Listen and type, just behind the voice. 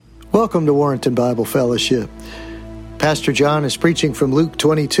Welcome to Warrenton Bible Fellowship. Pastor John is preaching from Luke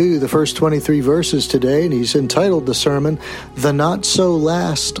 22, the first 23 verses today, and he's entitled the sermon, The Not So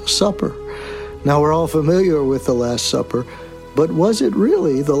Last Supper. Now, we're all familiar with the Last Supper, but was it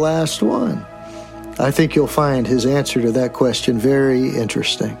really the last one? I think you'll find his answer to that question very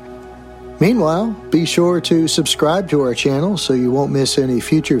interesting. Meanwhile, be sure to subscribe to our channel so you won't miss any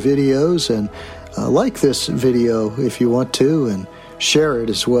future videos, and like this video if you want to, and share it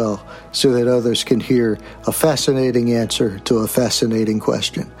as well so that others can hear a fascinating answer to a fascinating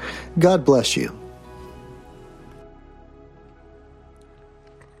question. God bless you.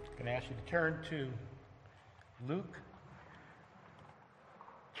 I'm going to ask you to turn to Luke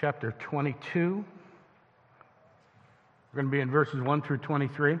chapter 22. We're going to be in verses 1 through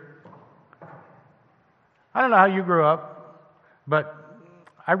 23. I don't know how you grew up, but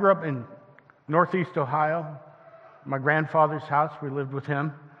I grew up in Northeast Ohio. My grandfather's house, we lived with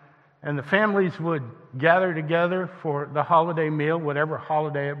him. And the families would gather together for the holiday meal, whatever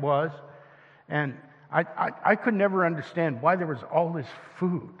holiday it was. And I could never understand why there was all this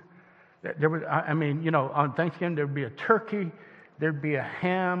food. There was, on Thanksgiving there'd be a turkey, there'd be a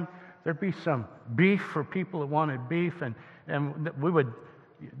ham, there'd be some beef for people that wanted beef, and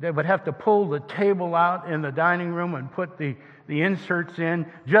they would have to pull the table out in the dining room and put the inserts in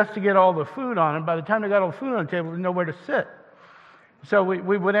just to get all the food on. And by the time they got all the food on the table, there's nowhere to sit. So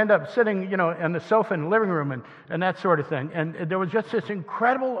we would end up sitting, on the sofa in the living room and that sort of thing. And there was just this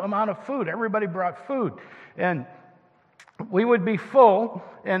incredible amount of food. Everybody brought food. And we would be full.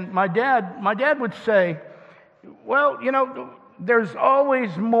 And my dad would say, well, there's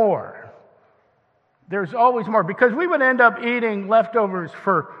always more. There's always more. Because we would end up eating leftovers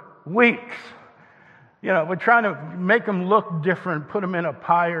for weeks. We're trying to make them look different, put them in a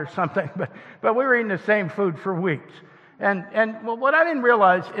pie or something, but we were eating the same food for weeks. And what I didn't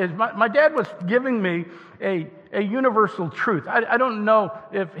realize is my dad was giving me a universal truth. I don't know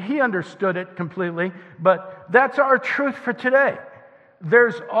if he understood it completely, but that's our truth for today.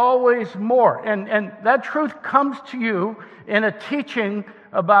 There's always more. And that truth comes to you in a teaching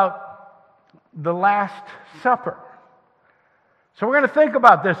about the Last Supper. So we're going to think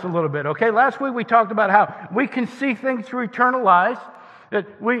about this a little bit, okay? Last week we talked about how we can see things through eternal eyes,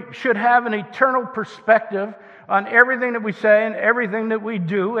 that we should have an eternal perspective on everything that we say and everything that we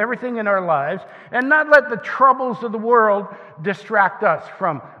do, everything in our lives, and not let the troubles of the world distract us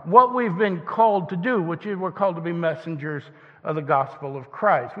from what we've been called to do, which is we're called to be messengers of the gospel of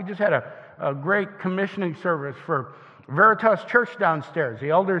Christ. We just had a great commissioning service for Veritas Church downstairs. The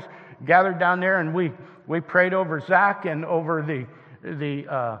elders gathered down there, and we prayed over Zach and over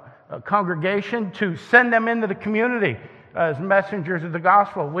the congregation to send them into the community as messengers of the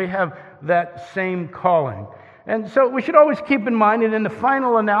gospel. We have that same calling. And so we should always keep in mind that in the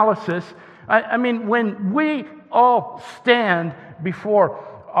final analysis, when we all stand before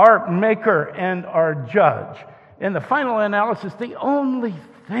our Maker and our Judge, in the final analysis, the only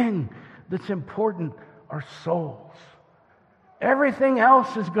thing that's important are souls. Everything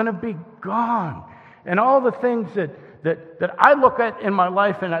else is going to be gone. And all the things that I look at in my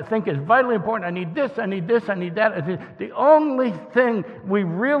life and I think is vitally important, I need this, I need this, I need that. The only thing we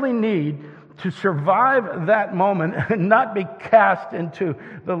really need to survive that moment and not be cast into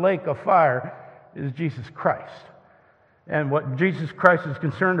the lake of fire is Jesus Christ. And what Jesus Christ is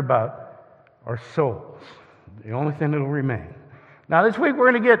concerned about are souls. The only thing that will remain. Now this week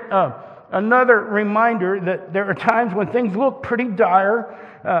we're going to get another reminder that there are times when things look pretty dire,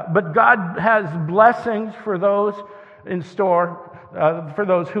 but God has blessings for those in store, for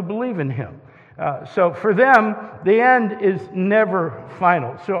those who believe in Him. So for them, the end is never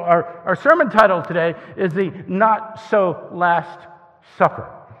final. So our sermon title today is the Not So Last Supper.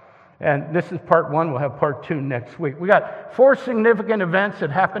 And this is part one. We'll have part two next week. We got 4 significant events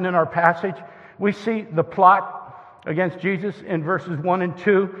that happen in our passage. We see the plot against Jesus in verses 1 and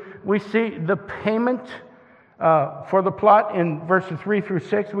 2. We see the payment for the plot in verses 3 through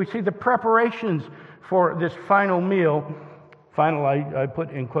 6. We see the preparations for this final meal. Final, I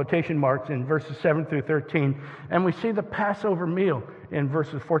put in quotation marks in verses 7 through 13. And we see the Passover meal in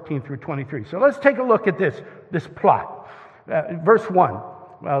verses 14 through 23. So let's take a look at this plot. Verse 1,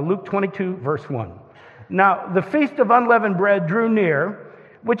 Luke 22, verse 1. Now, the Feast of Unleavened Bread drew near,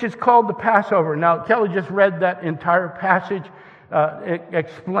 which is called the Passover. Now, Kelly just read that entire passage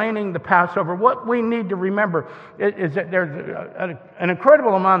explaining the Passover. What we need to remember is that there's an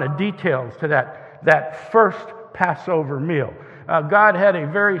incredible amount of details to that first Passover meal. God had a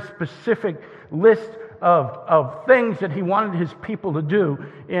very specific list of things that He wanted His people to do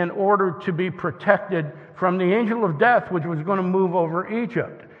in order to be protected from the angel of death, which was going to move over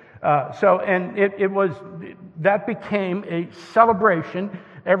Egypt. That became a celebration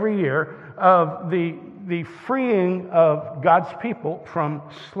every year of the freeing of God's people from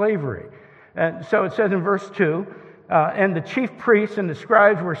slavery. And so it says in verse 2, and the chief priests and the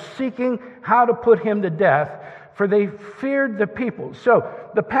scribes were seeking how to put him to death, for they feared the people. So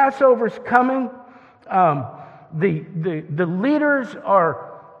the Passover's coming. The leaders are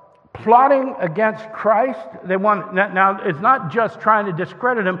plotting against Christ. They want now. It's not just trying to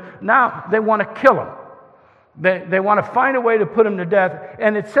discredit him. Now they want to kill him. They want to find a way to put him to death.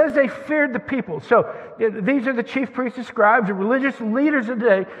 And it says they feared the people. So these are the chief priests and scribes, the religious leaders of the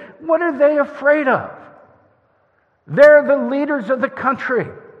day. What are they afraid of? They're the leaders of the country.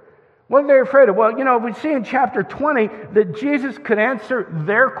 What are they afraid of? Well, we see in chapter 20 that Jesus could answer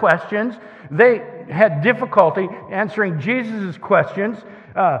their questions. They had difficulty answering Jesus' questions.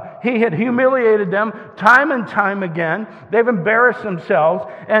 He had humiliated them time and time again. They've embarrassed themselves.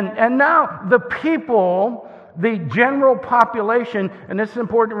 And now the people, the general population, and this is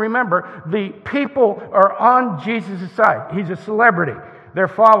important to remember, the people are on Jesus' side. He's a celebrity. They're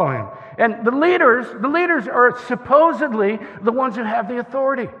following him. And the leaders are supposedly the ones that have the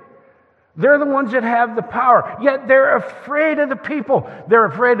authority. They're the ones that have the power. Yet they're afraid of the people. They're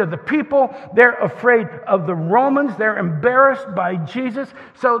afraid of the people. They're afraid of the Romans. They're embarrassed by Jesus.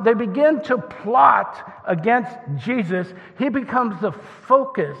 So they begin to plot against Jesus. He becomes the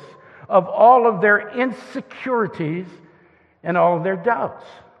focus of all of their insecurities and all of their doubts.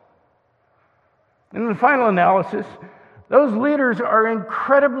 And in the final analysis, those leaders are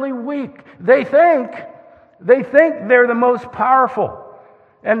incredibly weak. They think they're the most powerful.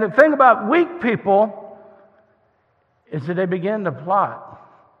 And the thing about weak people is that they begin to plot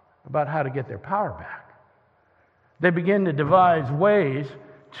about how to get their power back. They begin to devise ways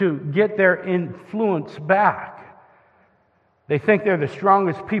to get their influence back. They think they're the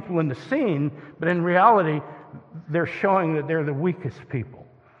strongest people in the scene, but in reality, they're showing that they're the weakest people.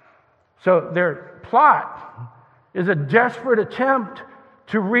 So their plot is a desperate attempt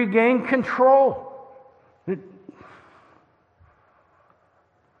to regain control.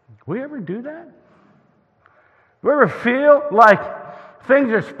 We ever do that? We ever feel like things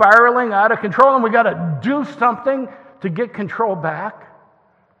are spiraling out of control and we got to do something to get control back?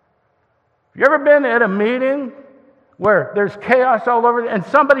 Have you ever been at a meeting where there's chaos all over and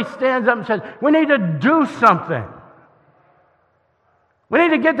somebody stands up and says, we need to do something. We need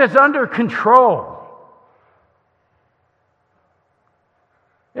to get this under control.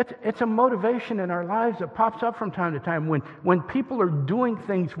 It's a motivation in our lives that pops up from time to time when people are doing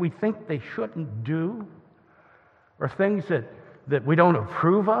things we think they shouldn't do, or things that we don't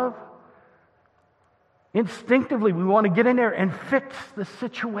approve of. Instinctively, we want to get in there and fix the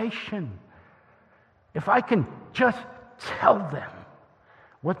situation. If I can just tell them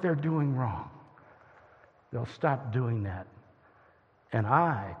what they're doing wrong, they'll stop doing that, and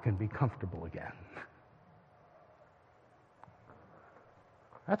I can be comfortable again.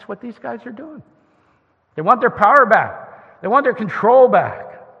 That's what these guys are doing. They want their power back. They want their control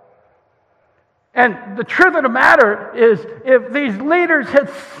back. And the truth of the matter is, if these leaders had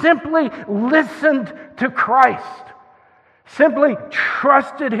simply listened to Christ, simply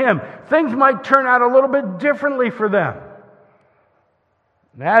trusted him, things might turn out a little bit differently for them.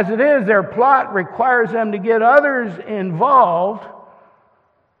 As it is, their plot requires them to get others involved.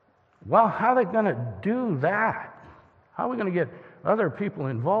 Well, how are they going to do that? How are we going to get other people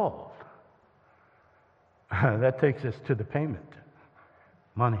involved? That takes us to the payment.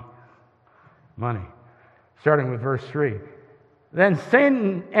 Money. Starting with verse 3. Then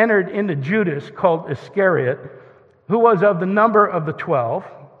Satan entered into Judas, called Iscariot, who was of the number of the 12.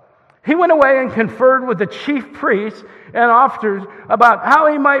 He went away and conferred with the chief priests and officers about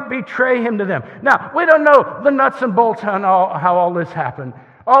how he might betray him to them. Now, we don't know the nuts and bolts on how all this happened.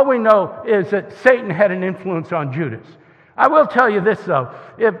 All we know is that Satan had an influence on Judas. I will tell you this, though.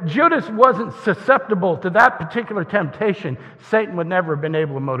 If Judas wasn't susceptible to that particular temptation, Satan would never have been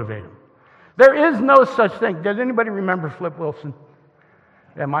able to motivate him. There is no such thing. Does anybody remember Flip Wilson?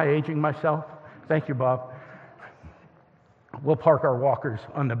 Am I aging myself? Thank you, Bob. We'll park our walkers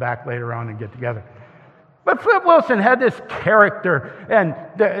on the back later on and get together. But Flip Wilson had this character,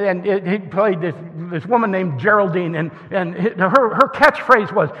 and he played this woman named Geraldine, and her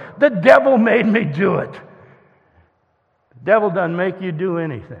catchphrase was, "The devil made me do it." The devil doesn't make you do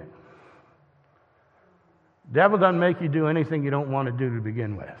anything. The devil doesn't make you do anything you don't want to do to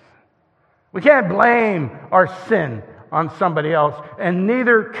begin with. We can't blame our sin on somebody else, and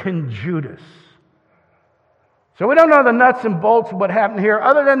neither can Judas. So we don't know the nuts and bolts of what happened here,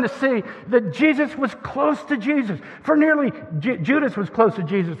 other than to see that Jesus was close to Jesus. Judas was close to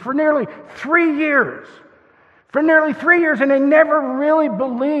Jesus for nearly 3 years. For nearly 3 years, and they never really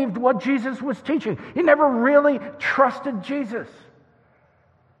believed what Jesus was teaching. He never really trusted Jesus.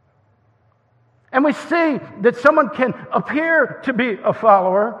 And we see that someone can appear to be a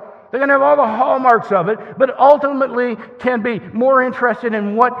follower. They can have all the hallmarks of it, but ultimately can be more interested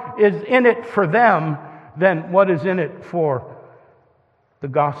in what is in it for them than what is in it for the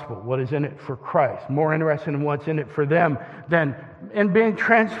gospel, what is in it for Christ. More interested in what's in it for them than in being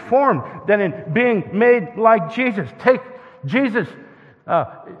transformed, than in being made like Jesus. Take Jesus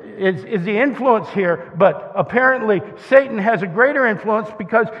is the influence here, but apparently Satan has a greater influence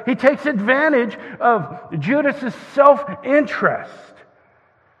because he takes advantage of Judas' self-interest.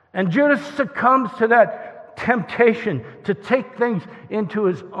 And Judas succumbs to that temptation to take things into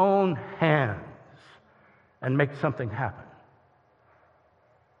his own hands and make something happen.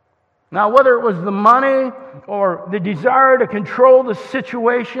 Now, whether it was the money or the desire to control the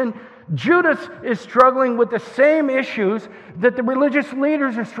situation, Judas is struggling with the same issues that the religious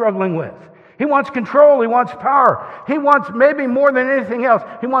leaders are struggling with. He wants control, he wants power, he wants, maybe more than anything else,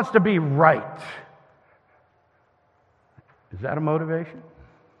 he wants to be right. Is that a motivation?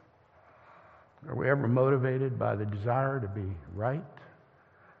 Are we ever motivated by the desire to be right?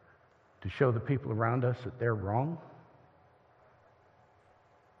 To show the people around us that they're wrong?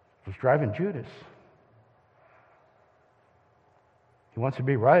 It's driving Judas. He wants to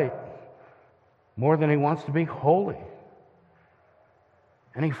be right more than he wants to be holy.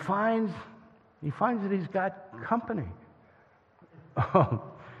 And he finds that he's got company.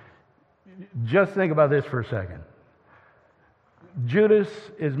 Just think about this for a second. Judas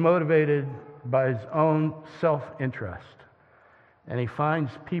is motivated by his own self-interest, and he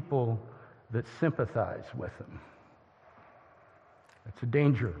finds people that sympathize with him. It's a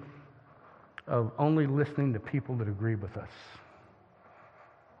danger of only listening to people that agree with us.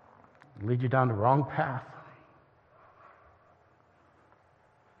 It'll lead you down the wrong path.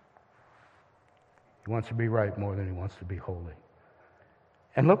 He wants to be right more than he wants to be holy.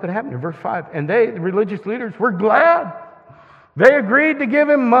 And look what happened in verse 5. And they, the religious leaders, were glad. They agreed to give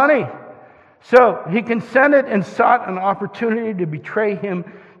him money. So he consented and sought an opportunity to betray him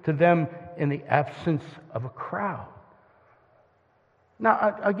to them in the absence of a crowd.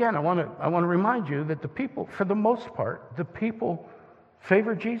 Now, again, I want to remind you that the people, for the most part, the people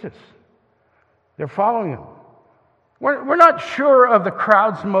favor Jesus. They're following him. We're not sure of the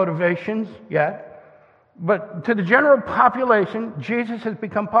crowd's motivations yet, but to the general population, Jesus has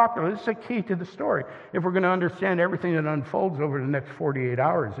become popular. This is a key to the story if we're going to understand everything that unfolds over the next 48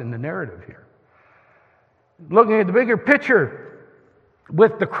 hours in the narrative here. Looking at the bigger picture,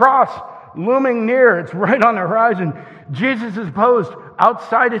 with the cross looming near, it's right on the horizon. Jesus is opposed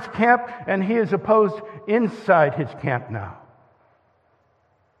outside his camp, and he is opposed inside his camp now.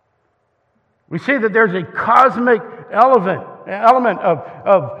 We see that there's a cosmic element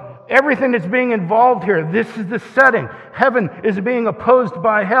of everything that's being involved here. This is the setting. Heaven is being opposed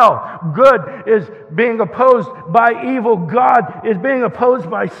by hell. Good is being opposed by evil. God is being opposed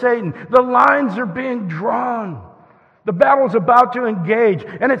by Satan. The lines are being drawn. The battle's about to engage,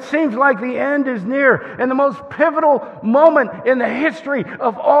 and it seems like the end is near, and the most pivotal moment in the history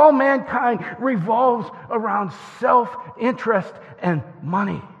of all mankind revolves around self-interest and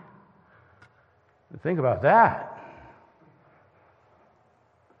money. Think about that.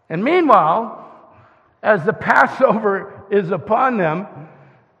 And meanwhile, as the Passover is upon them,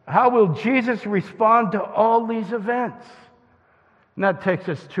 how will Jesus respond to all these events? And that takes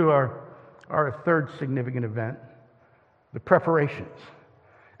us to our third significant event, the preparations.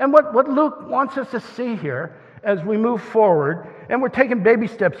 And what Luke wants us to see here as we move forward, and we're taking baby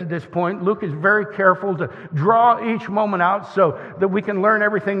steps at this point. Luke is very careful to draw each moment out so that we can learn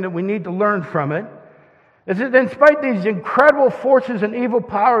everything that we need to learn from it. Is that despite these incredible forces and evil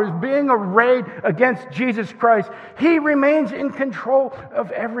powers being arrayed against Jesus Christ, he remains in control of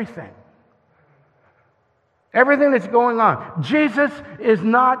everything. Everything that's going on. Jesus is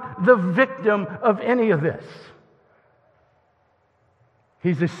not the victim of any of this.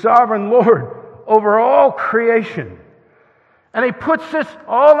 He's the sovereign Lord over all creation. And he puts this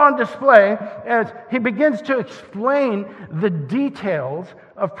all on display as he begins to explain the details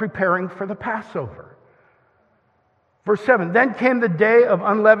of preparing for the Passover. Verse 7, then came the day of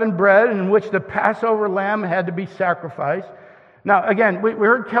unleavened bread in which the Passover lamb had to be sacrificed. Now, again, we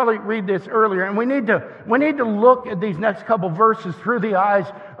heard Kelly read this earlier, and we need to look at these next couple verses through the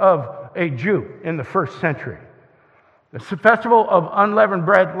eyes of a Jew in the first century. The festival of unleavened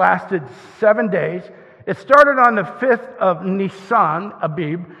bread lasted 7 days, It started on the 5th of Nisan,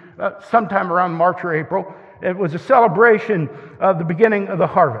 Abib, sometime around March or April. It was a celebration of the beginning of the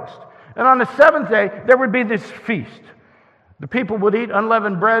harvest. And on the 7th day, there would be this feast. The people would eat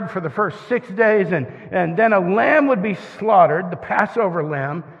unleavened bread for the first 6 days, and then a lamb would be slaughtered, the Passover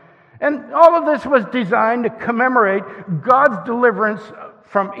lamb. And all of this was designed to commemorate God's deliverance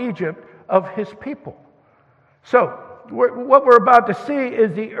from Egypt of his people. So, what we're about to see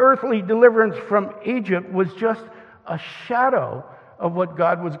is the earthly deliverance from Egypt was just a shadow of what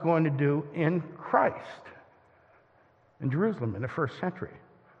God was going to do in Christ in Jerusalem in the first century.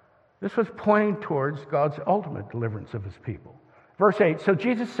 This was pointing towards God's ultimate deliverance of his people. Verse 8, so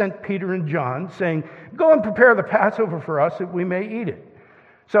Jesus sent Peter and John, saying, go and prepare the Passover for us that we may eat it.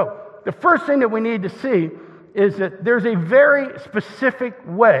 So the first thing that we need to see is that there's a very specific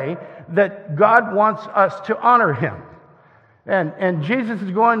way that God wants us to honor him. And Jesus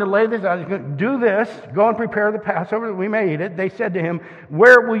is going to lay this out. He's going to do this, go and prepare the Passover that we may eat it. They said to him,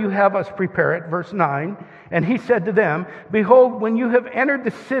 where will you have us prepare it? Verse 9. And he said to them, behold, when you have entered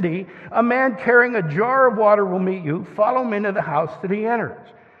the city, a man carrying a jar of water will meet you. Follow him into the house that he enters.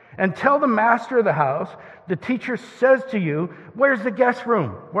 And tell the master of the house, the teacher says to you, where's the guest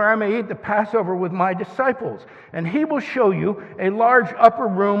room where I may eat the Passover with my disciples? And he will show you a large upper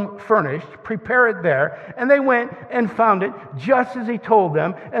room furnished. Prepare it there. And they went and found it just as he told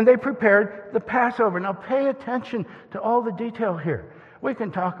them, and they prepared the Passover. Now pay attention to all the detail here. We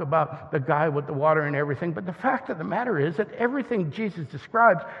can talk about the guy with the water and everything, but the fact of the matter is that everything Jesus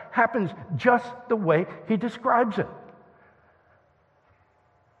describes happens just the way he describes it.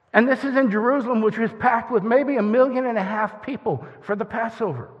 And this is in Jerusalem, which was packed with maybe 1.5 million people for the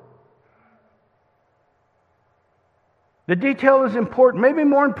Passover. The detail is important, maybe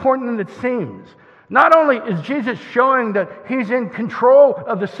more important than it seems. Not only is Jesus showing that he's in control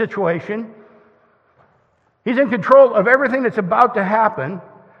of the situation, he's in control of everything that's about to happen.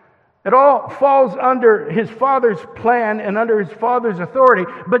 It all falls under his Father's plan and under his Father's authority.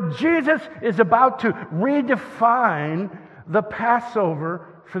 But Jesus is about to redefine the Passover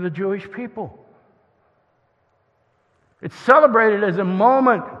for the Jewish people. It's celebrated as a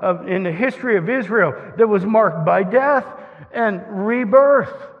moment in the history of Israel that was marked by death and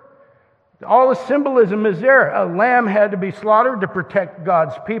rebirth. All the symbolism is there. A lamb had to be slaughtered to protect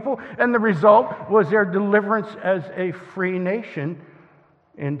God's people, and the result was their deliverance as a free nation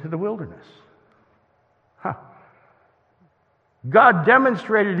into the wilderness. God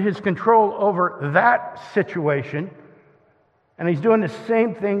demonstrated his control over that situation, and he's doing the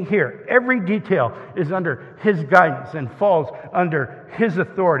same thing here. Every detail is under his guidance and falls under his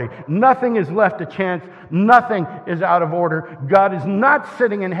authority. Nothing is left to chance. Nothing is out of order. God is not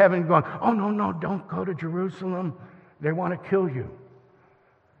sitting in heaven going, oh, no, don't go to Jerusalem. They want to kill you.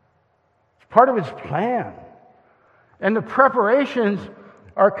 It's part of his plan. And the preparations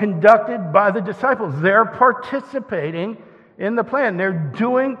are conducted by the disciples. They're participating in the plan. They're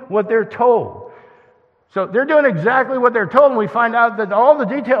doing what they're told. So they're doing exactly what they're told, and we find out that all the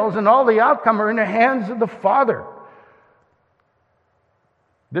details and all the outcome are in the hands of the Father.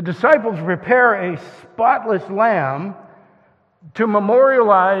 The disciples prepare a spotless lamb to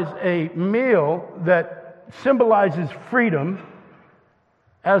memorialize a meal that symbolizes freedom,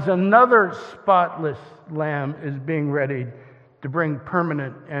 as another spotless lamb is being readied to bring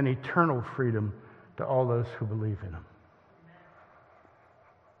permanent and eternal freedom to all those who believe in him.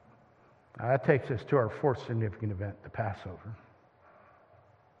 Now, that takes us to our fourth significant event, the Passover.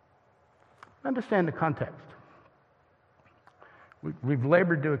 Understand the context. We've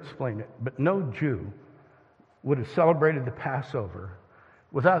labored to explain it, but no Jew would have celebrated the Passover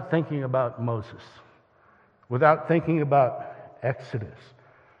without thinking about Moses, without thinking about Exodus,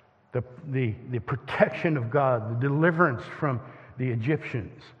 the protection of God, the deliverance from the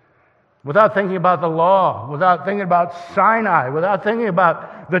Egyptians, without thinking about the law, without thinking about Sinai, without thinking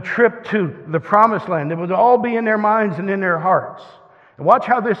about the trip to the Promised Land. It would all be in their minds and in their hearts. And watch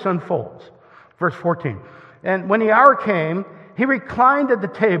how this unfolds. Verse 14. And when the hour came, he reclined at the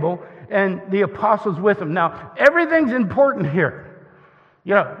table and the apostles with him. Now, everything's important here.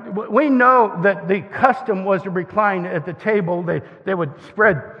 You know, we know that the custom was to recline at the table. They would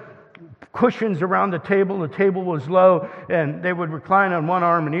spread cushions around the table. The table was low, and they would recline on one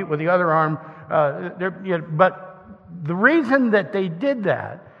arm and eat with the other arm. But the reason that they did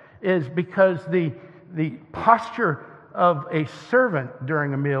that is because the posture of a servant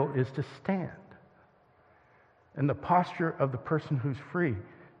during a meal is to stand. And the posture of the person who's free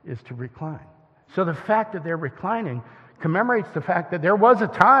is to recline. So the fact that they're reclining commemorates the fact that there was a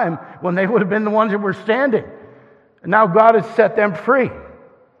time when they would have been the ones that were standing. And now God has set them free.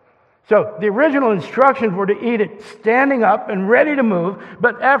 So the original instructions were to eat it standing up and ready to move,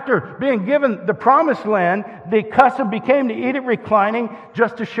 but after being given the promised land, the custom became to eat it reclining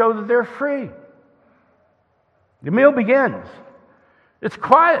just to show that they're free. The meal begins. It's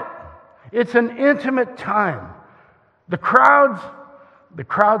quiet. It's an intimate time. The crowds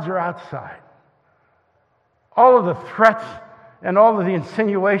are outside. All of the threats and all of the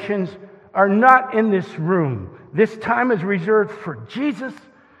insinuations are not in this room. This time is reserved for Jesus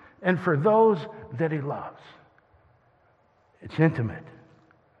and for those that he loves. It's intimate.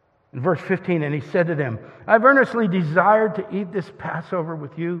 In verse 15, and he said to them, I've earnestly desired to eat this Passover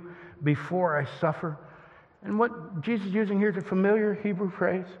with you before I suffer. And what Jesus is using here is a familiar Hebrew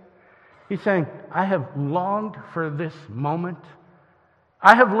phrase. He's saying, I have longed for this moment.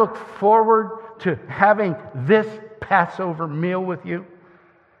 I have looked forward to having this Passover meal with you.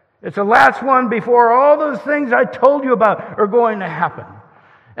 It's the last one before all those things I told you about are going to happen.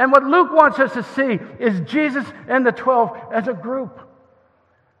 And what Luke wants us to see is Jesus and the 12 as a group,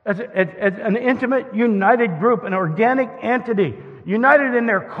 as an intimate, united group, an organic entity, united in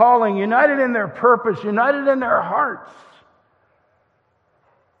their calling, united in their purpose, united in their hearts.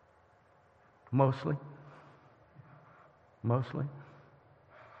 Mostly.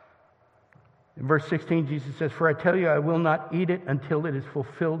 In verse 16, Jesus says, For I tell you, I will not eat it until it is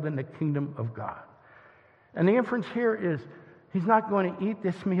fulfilled in the kingdom of God. And the inference here is, he's not going to eat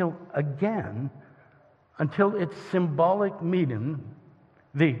this meal again until its symbolic meaning,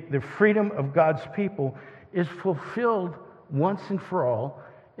 the freedom of God's people, is fulfilled once and for all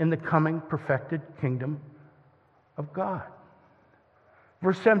in the coming perfected kingdom of God.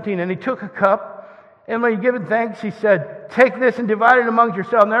 Verse 17, and he took a cup, and when he given thanks, he said, Take this and divide it amongst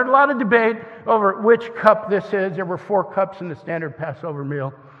yourselves. And there's a lot of debate over which cup this is. There were 4 cups in the standard Passover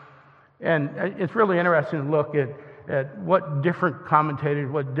meal. And it's really interesting to look at what different commentators,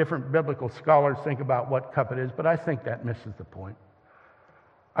 what different biblical scholars think about what cup it is, but I think that misses the point.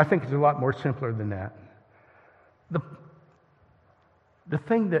 I think it's a lot more simpler than that. The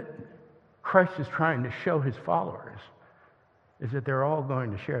thing that Christ is trying to show his followers is that they're all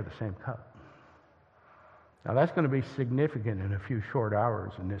going to share the same cup. Now that's going to be significant in a few short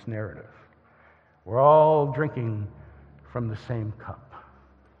hours in this narrative. We're all drinking from the same cup.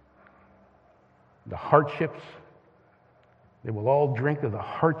 The hardships, they will all drink of the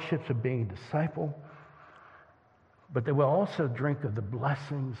hardships of being a disciple, but they will also drink of the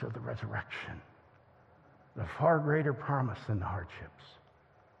blessings of the resurrection, the far greater promise than the hardships.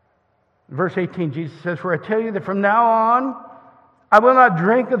 In verse 18, Jesus says, For I tell you that from now on, I will not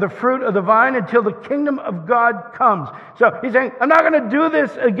drink of the fruit of the vine until the kingdom of God comes. So he's saying, I'm not going to do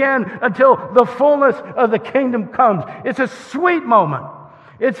this again until the fullness of the kingdom comes. It's a sweet moment.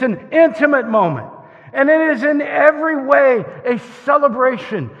 It's an intimate moment. And it is in every way a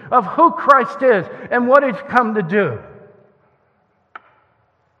celebration of who Christ is and what he's come to do.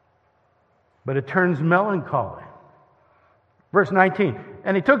 But it turns melancholy. Verse 19,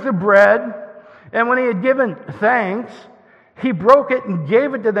 and he took the bread, and when he had given thanks, he broke it and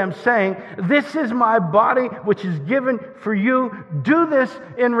gave it to them, saying, This is my body, which is given for you. Do this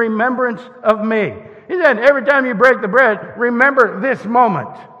in remembrance of me. He said, every time you break the bread, remember this moment.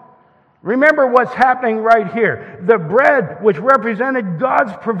 Remember what's happening right here. The bread, which represented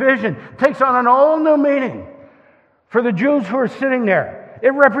God's provision, takes on an all new meaning for the Jews who are sitting there.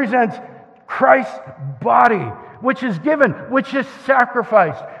 It represents Christ's body, which is given, which is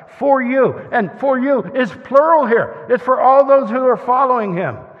sacrificed for you. And for you is plural here. It's for all those who are following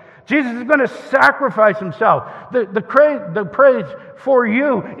him. Jesus is going to sacrifice himself. The praise for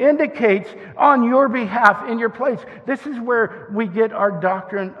you indicates on your behalf, in your place. This is where we get our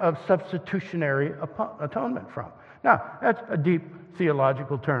doctrine of substitutionary atonement from. Now, that's a deep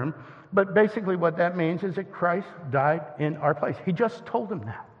theological term, but basically what that means is that Christ died in our place. He just told them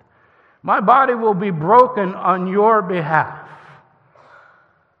that. My body will be broken on your behalf.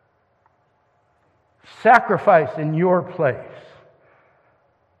 Sacrificed in your place.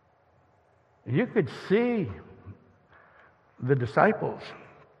 You could see the disciples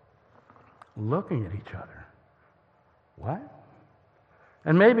looking at each other. What?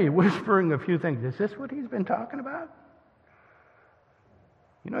 And maybe whispering a few things. Is this what he's been talking about?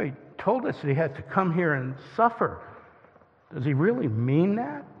 You know, he told us that he had to come here and suffer. Does he really mean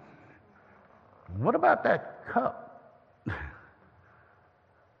that? What about that cup?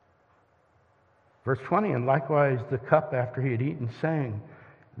 Verse 20, and likewise the cup after he had eaten, saying,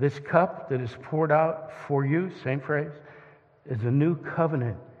 This cup that is poured out for you, same phrase, is a new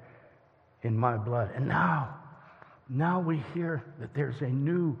covenant in my blood. And now we hear that there's a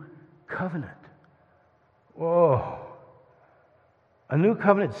new covenant. Whoa. A new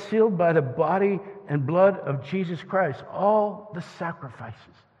covenant sealed by the body and blood of Jesus Christ. All the sacrifices,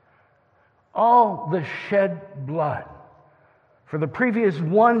 all the shed blood for the previous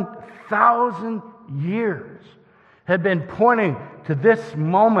 1,000 years had been pointing to this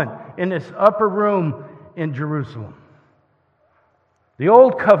moment in this upper room in Jerusalem. The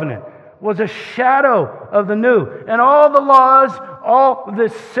old covenant was a shadow of the new. And all the laws, all the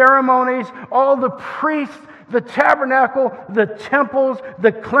ceremonies, all the priests, the tabernacle, the temples,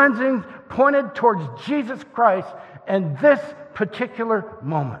 the cleansings pointed towards Jesus Christ and this particular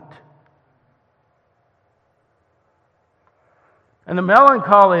moment. And the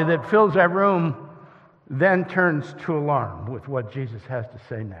melancholy that fills that room then turns to alarm with what Jesus has to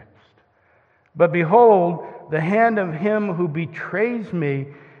say next. But behold, the hand of him who betrays me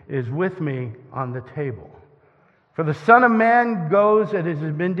is with me on the table. For the Son of Man goes as it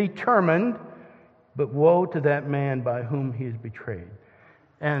has been determined, but woe to that man by whom he is betrayed.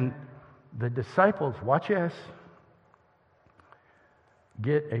 And the disciples, watch this,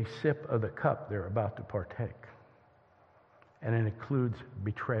 get a sip of the cup they're about to partake. And it includes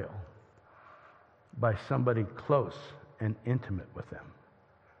betrayal by somebody close and intimate with them.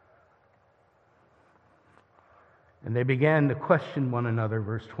 And they began to question one another,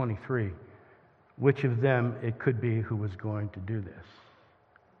 verse 23, which of them it could be who was going to do this.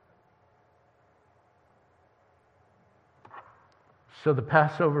 So the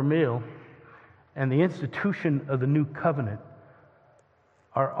Passover meal and the institution of the new covenant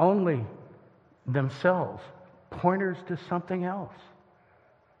are only themselves pointers to something else,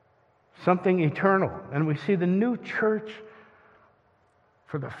 something eternal. And we see the new church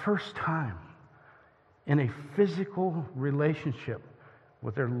for the first time in a physical relationship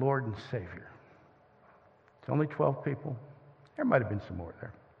with their Lord and Savior. It's only 12 people. There might have been some more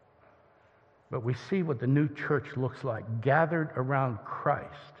there. But we see what the new church looks like, gathered around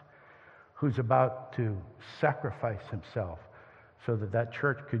Christ, who's about to sacrifice himself so that that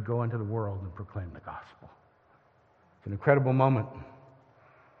church could go into the world and proclaim the gospel. It's an incredible moment.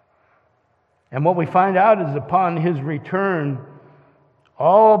 And what we find out is upon his return,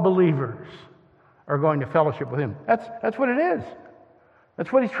 all believers are going to fellowship with him. That's what it is.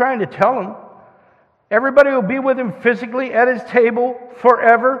 That's what he's trying to tell them. Everybody will be with him physically at his table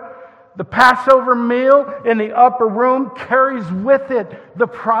forever. The Passover meal in the upper room carries with it the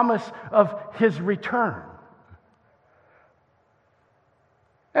promise of his return.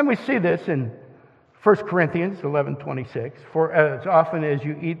 And we see this in 1 Corinthians 11:26. For as often as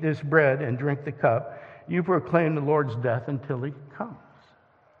you eat this bread and drink the cup, you proclaim the Lord's death until he comes.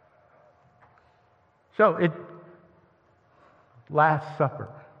 So Last Supper.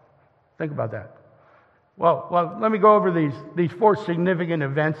 Think about that. Well, let me go over these four significant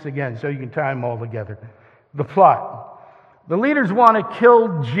events again so you can tie them all together. The plot. The leaders want to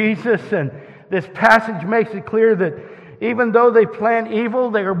kill Jesus, and this passage makes it clear that even though they plan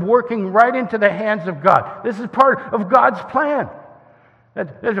evil, they are working right into the hands of God. This is part of God's plan.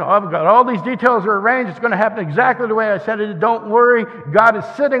 I've got all these details are arranged. It's going to happen exactly the way I said it. Don't worry. God is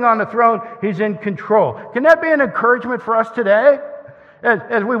sitting on the throne. He's in control. Can that be an encouragement for us today?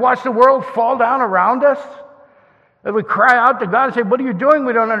 As we watch the world fall down around us, as we cry out to God and say, what are you doing?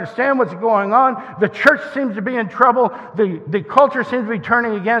 We don't understand what's going on. The church seems to be in trouble. The culture seems to be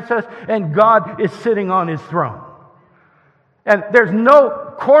turning against us, and God is sitting on his throne. And there's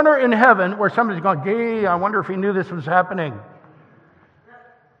no corner in heaven where somebody's going, gee, I wonder if he knew this was happening.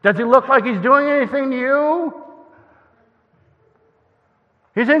 Does he look like he's doing anything to you?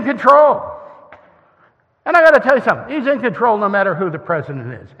 He's in control. And I got to tell you something. He's in control no matter who the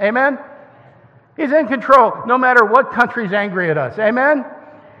president is. Amen? He's in control no matter what country's angry at us. Amen?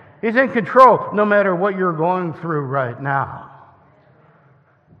 He's in control no matter what you're going through right now.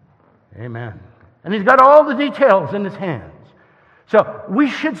 Amen. And he's got all the details in his hands. So we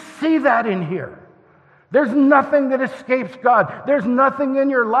should see that in here. There's nothing that escapes God. There's nothing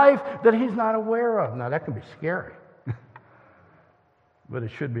in your life that he's not aware of. Now, that can be scary. But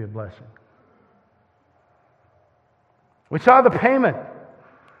it should be a blessing. We saw the payment.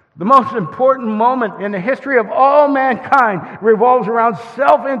 The most important moment in the history of all mankind revolves around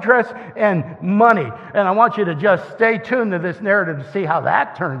self-interest and money. And I want you to just stay tuned to this narrative to see how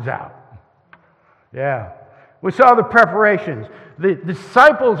that turns out. Yeah. We saw the preparations. The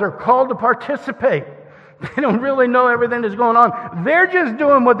disciples are called to participate. They don't really know everything that's going on. They're just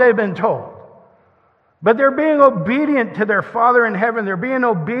doing what they've been told. But they're being obedient to their Father in heaven. They're being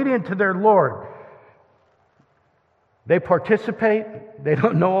obedient to their Lord. They participate. They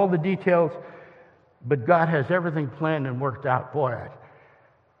don't know all the details. But God has everything planned and worked out. Boy,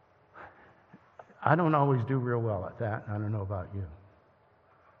 I don't always do real well at that. I don't know about you.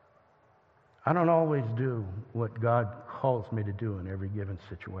 I don't always do what God calls me to do in every given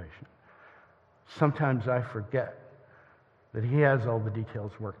situation. Sometimes I forget that He has all the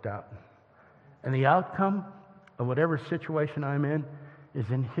details worked out. And the outcome of whatever situation I'm in is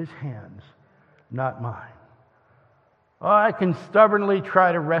in His hands, not mine. Oh, I can stubbornly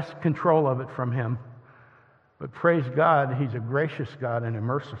try to wrest control of it from Him. But praise God, He's a gracious God and a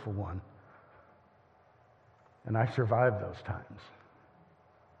merciful one. And I survived those times.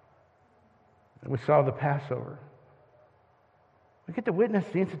 And we saw the Passover. We get to witness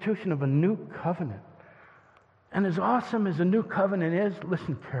the institution of a new covenant. And as awesome as a new covenant is,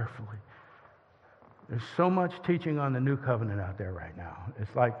 listen carefully. There's so much teaching on the new covenant out there right now.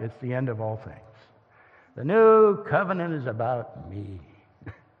 It's like it's the end of all things. The new covenant is about me.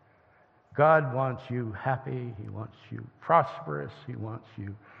 God wants you happy. He wants you prosperous. He wants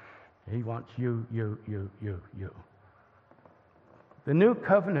you. The new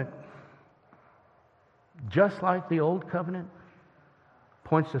covenant, just like the old covenant,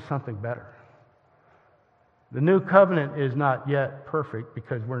 points to something better. The new covenant is not yet perfect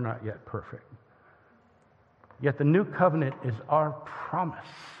because we're not yet perfect. Yet the new covenant is our promise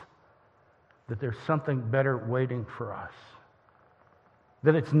that there's something better waiting for us.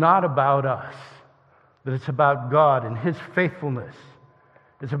 That it's not about us, that it's about God and His faithfulness.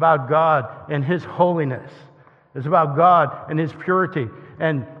 It's about God and His holiness. It's about God and His purity,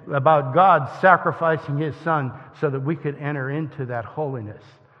 and about God sacrificing His Son so that we could enter into that holiness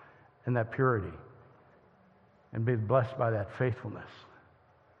and that purity and be blessed by that faithfulness.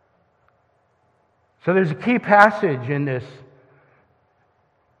 So there's a key passage in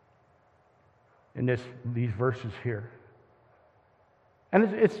these verses here. And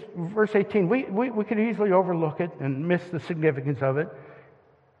it's verse 18. We could easily overlook it and miss the significance of it.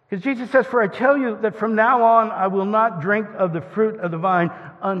 Because Jesus says, "For I tell you that from now on I will not drink of the fruit of the vine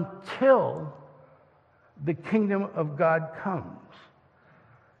until the kingdom of God comes."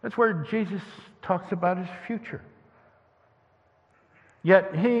 That's where Jesus talks about His future.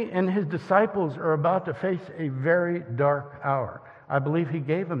 Yet He and His disciples are about to face a very dark hour. I believe He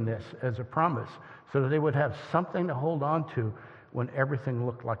gave them this as a promise so that they would have something to hold on to when everything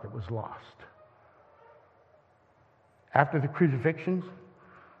looked like it was lost. After the crucifixions,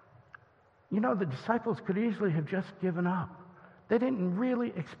 the disciples could easily have just given up. They didn't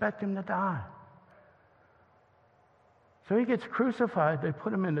really expect Him to die. So He gets crucified, they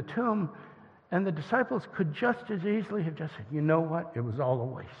put Him in the tomb, and the disciples could just as easily have just said, "You know what? It was all a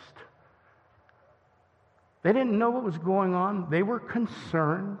waste." They didn't know what was going on. They were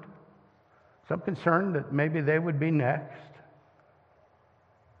concerned. Some concerned that maybe they would be next.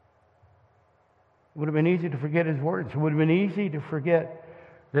 It would have been easy to forget His words. It would have been easy to forget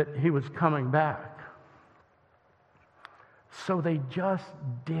that He was coming back. So they just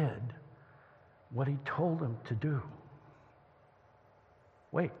did what He told them to do.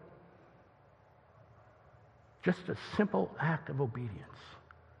 Wait. Just a simple act of obedience.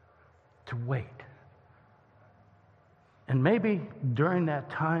 To wait. And maybe during that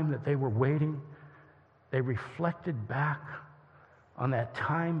time that they were waiting, they reflected back on that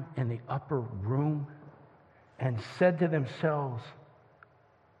time in the upper room and said to themselves,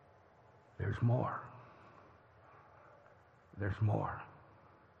 "There's more. There's more."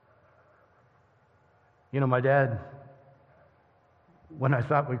 My dad, when I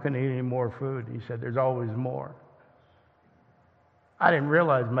thought we couldn't eat any more food, he said, "There's always more." I didn't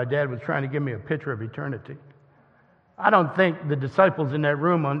realize my dad was trying to give me a picture of eternity. I don't think the disciples in that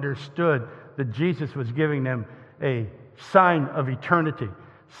room understood that Jesus was giving them a sign of eternity,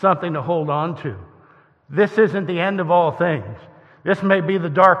 something to hold on to. This isn't the end of all things. This may be the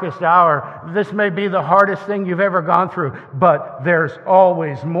darkest hour. This may be the hardest thing you've ever gone through, but there's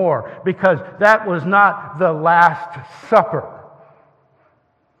always more, because that was not the Last Supper.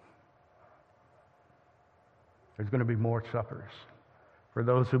 There's going to be more suppers for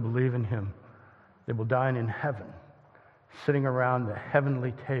those who believe in Him. They will dine in heaven, sitting around the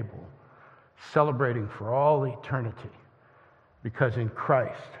heavenly table, celebrating for all eternity, because in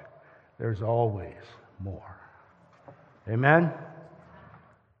Christ there's always more. Amen?